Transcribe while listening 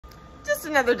Just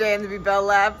another day in the Bibel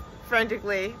lab,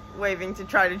 frantically waving to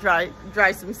try to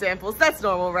dry some samples. That's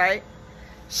normal, right?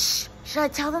 Shh, should I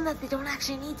tell them that they don't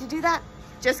actually need to do that?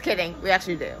 Just kidding, we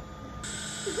actually do.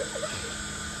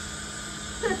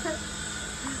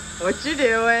 What you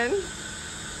doing?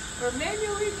 We're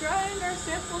manually drying our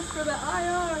samples for the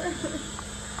IR.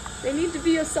 They need to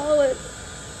be a solid.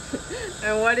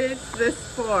 And what is this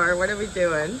for? What are we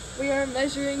doing? We are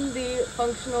measuring the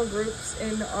functional groups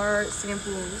in our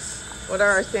samples. What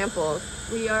are our samples?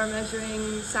 We are measuring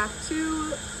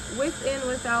SAF2 with and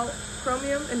without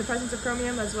chromium, in the presence of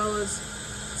chromium, as well as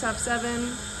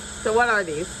SAF7. So what are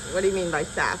these? What do you mean by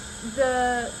SAF?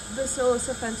 The Bacillus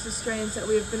offensis strains that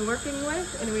we've been working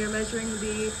with, and we are measuring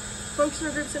the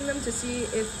functional groups in them to see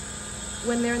if,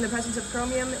 when they're in the presence of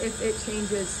chromium, if it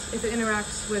changes, if it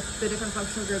interacts with the different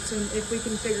functional groups, and if we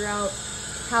can figure out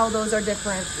how those are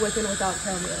different with and without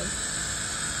chromium.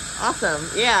 Awesome.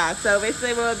 Yeah, so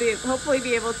basically we'll hopefully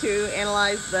be able to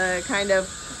analyze the kind of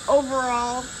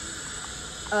overall,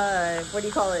 what do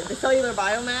you call it, the cellular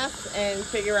biomass, and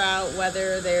figure out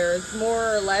whether there's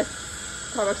more or less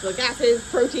carboxylic acids,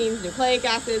 proteins, nucleic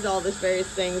acids, all these various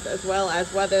things, as well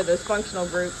as whether those functional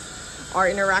groups are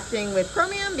interacting with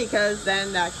chromium, because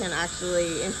then that can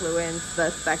actually influence the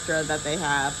spectra that they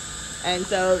have. And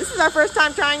so this is our first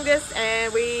time trying this,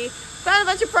 and we found a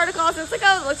bunch of protocols, and it's like,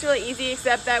 oh, it looks really easy,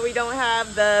 except that we don't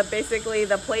have basically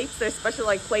the plates. There's special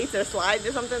like plates or slides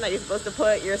or something that you're supposed to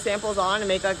put your samples on and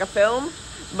make like a film,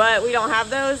 but we don't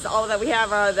have those. All that we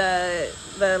have are the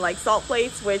like salt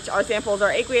plates, which our samples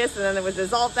are aqueous, and then it would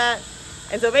dissolve that.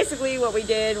 And so basically what we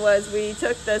did was we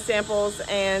took the samples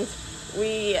and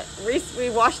we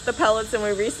washed the pellets and we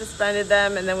resuspended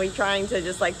them, and then we trying to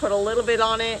just like put a little bit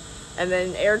on it and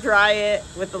then air dry it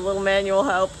with a little manual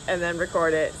help and then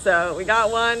record it. So we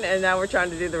got one, and now we're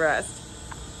trying to do the rest.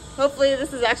 Hopefully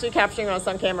this is actually capturing on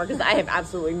some camera, because I have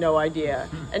absolutely no idea.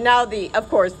 And now of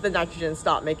course the nitrogen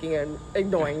stopped making an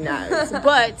annoying noise.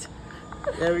 But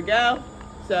there we go.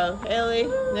 So Haley,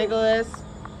 Nicholas,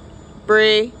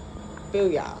 Bree,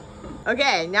 booyah.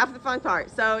 Okay, now for the fun part.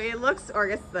 So it looks, or I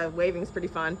guess the waving's pretty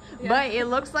fun, yeah, but it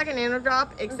looks like a nanodrop,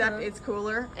 except it's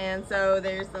cooler. And so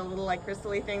there's the little like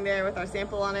crystally thing there with our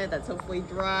sample on it that's hopefully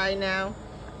dry now.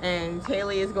 And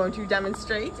Haley is going to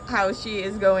demonstrate how she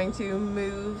is going to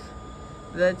move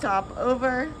the top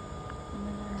over,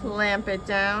 clamp it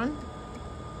down,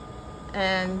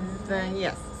 and then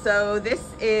yes. So this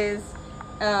is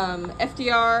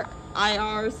FDR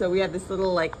IR. So we have this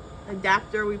little like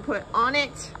adapter we put on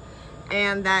it,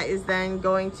 and that is then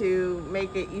going to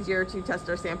make it easier to test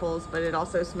our samples, but it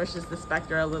also smushes the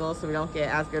spectra a little so we don't get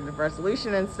as good of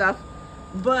resolution and stuff.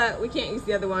 But we can't use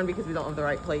the other one because we don't have the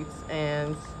right plates,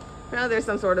 and there's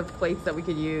some sort of plates that we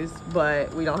could use,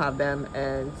 but we don't have them,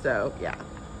 and so yeah,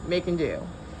 make and do.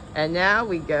 And now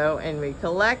we go and we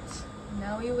collect.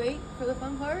 Now we wait for the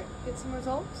fun part, get some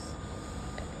results.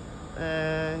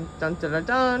 And dun dun dun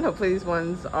dun, hopefully these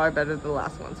ones are better than the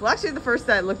last ones. Well, actually the first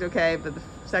set looked okay, but the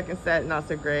second set not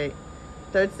so great.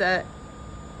 Third set,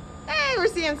 hey, we're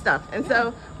seeing stuff. And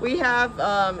so we have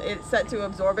it set to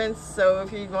absorbance. So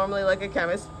if you normally, like a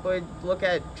chemist would look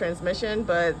at transmission,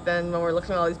 but then when we're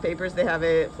looking at all these papers, they have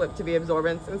it flipped to be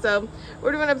absorbance. And so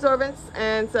we're doing absorbance,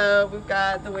 and so we've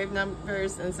got the wave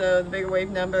numbers, and so the bigger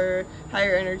wave number,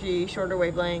 higher energy, shorter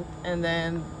wavelength, and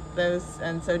then those,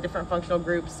 and so different functional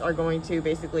groups are going to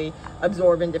basically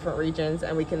absorb in different regions,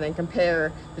 and we can then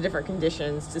compare the different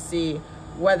conditions to see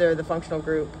whether the functional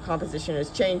group composition is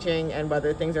changing and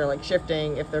whether things are like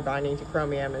shifting, if they're binding to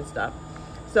chromium and stuff.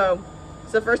 So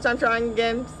it's the first time trying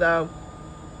again, so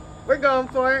we're going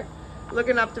for it,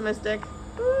 looking optimistic.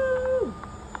 Woo!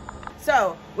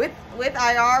 So with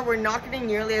IR, we're not getting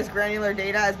nearly as granular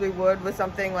data as we would with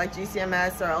something like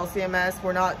GCMS or LCMS.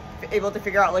 We're not able to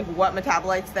figure out like what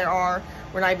metabolites there are.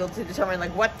 We're not able to determine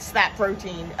like what's that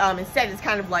protein. Instead, it's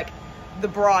kind of like the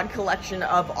broad collection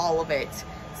of all of it.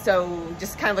 So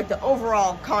just kind of like the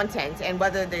overall content and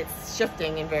whether it's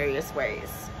shifting in various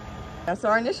ways. Yeah, so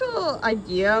our initial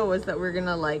idea was that we're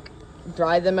gonna like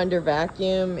dry them under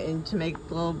vacuum and to make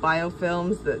little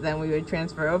biofilms that then we would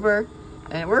transfer over.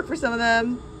 And it worked for some of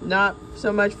them, not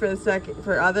so much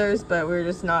for others, but we were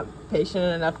just not patient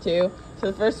enough to. So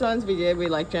the first ones we did, we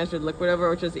like transferred liquid over,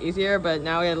 which was easier, but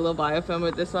now we had a little biofilm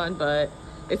with this one, but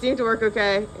it seemed to work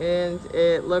okay, and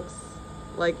it looks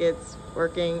like it's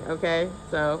working okay.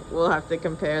 So we'll have to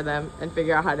compare them and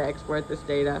figure out how to export this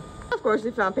data. Of course,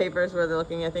 we found papers where they're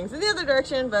looking at things in the other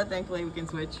direction, but thankfully we can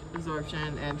switch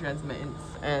absorption and transmittance.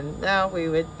 And now we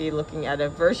would be looking at a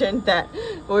version that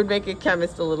would make a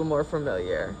chemist a little more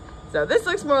familiar. So this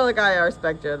looks more like IR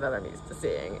spectra that I'm used to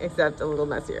seeing, except a little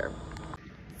messier.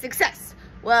 Success!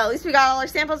 Well, at least we got all our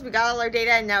samples, we got all our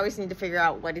data, and now we just need to figure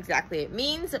out what exactly it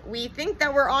means. We think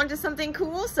that we're onto something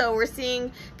cool, so we're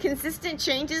seeing consistent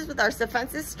changes with our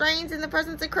Cephensis strains in the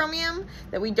presence of chromium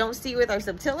that we don't see with our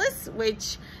subtilis,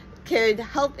 which could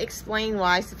help explain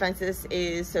why Cephensis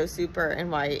is so super and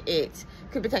why it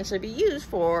could potentially be used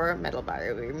for metal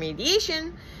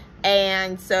bioremediation.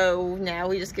 And so now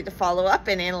we just get to follow up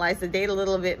and analyze the data a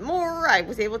little bit more. I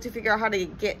was able to figure out how to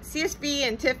get CSV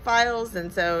and TIFF files,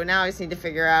 and so now I just need to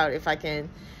figure out if I can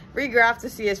regraph the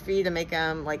CSV to make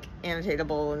them like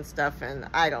annotatable and stuff, and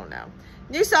I don't know.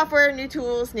 New software, new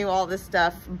tools, new all this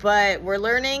stuff, but we're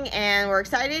learning and we're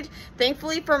excited.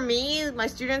 Thankfully for me, my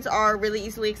students are really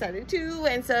easily excited too,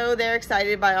 and so they're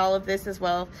excited by all of this as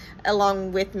well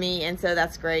along with me, and so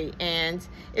that's great. And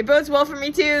it bodes well for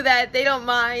me too that they don't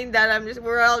mind that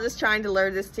we're all just trying to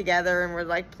learn this together, and we're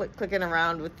like clicking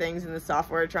around with things in the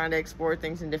software, trying to export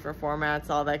things in different formats,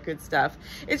 all that good stuff.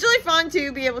 It's really fun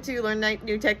to be able to learn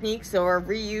new techniques or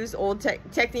reuse old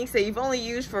techniques that you've only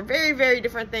used for very, very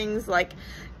different things, like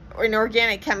in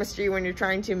organic chemistry when you're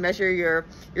trying to measure your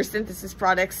synthesis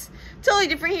products. Totally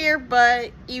different here,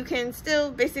 but you can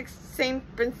still same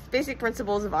basic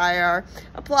principles of IR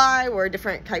apply, where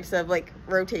different types of like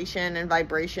rotation and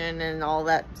vibration and all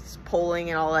that poling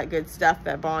and all that good stuff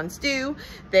that bonds do.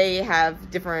 They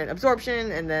have different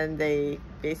absorption, and then they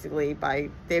basically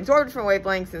they absorb different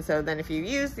wavelengths, and so then if you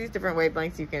use these different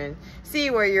wavelengths, you can see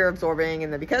where you're absorbing,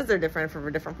 and then because they're different for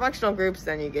different functional groups,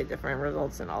 then you get different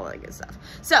results and all that good stuff.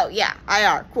 So yeah,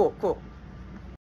 IR, cool.